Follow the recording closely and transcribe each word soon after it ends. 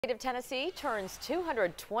State of Tennessee turns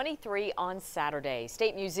 223 on Saturday.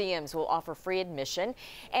 State museums will offer free admission,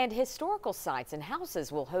 and historical sites and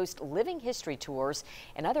houses will host living history tours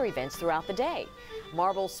and other events throughout the day.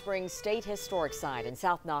 Marble Springs State Historic Site in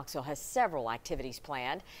South Knoxville has several activities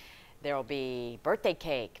planned. There will be birthday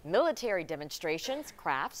cake, military demonstrations,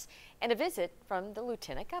 crafts, and a visit from the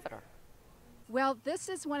Lieutenant Governor. Well, this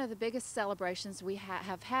is one of the biggest celebrations we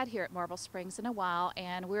have had here at Marble Springs in a while,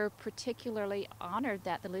 and we're particularly honored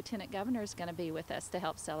that the Lieutenant Governor is going to be with us to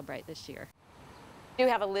help celebrate this year. We do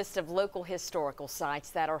have a list of local historical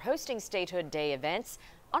sites that are hosting Statehood Day events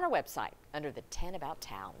on our website under the 10 About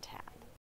Town tab.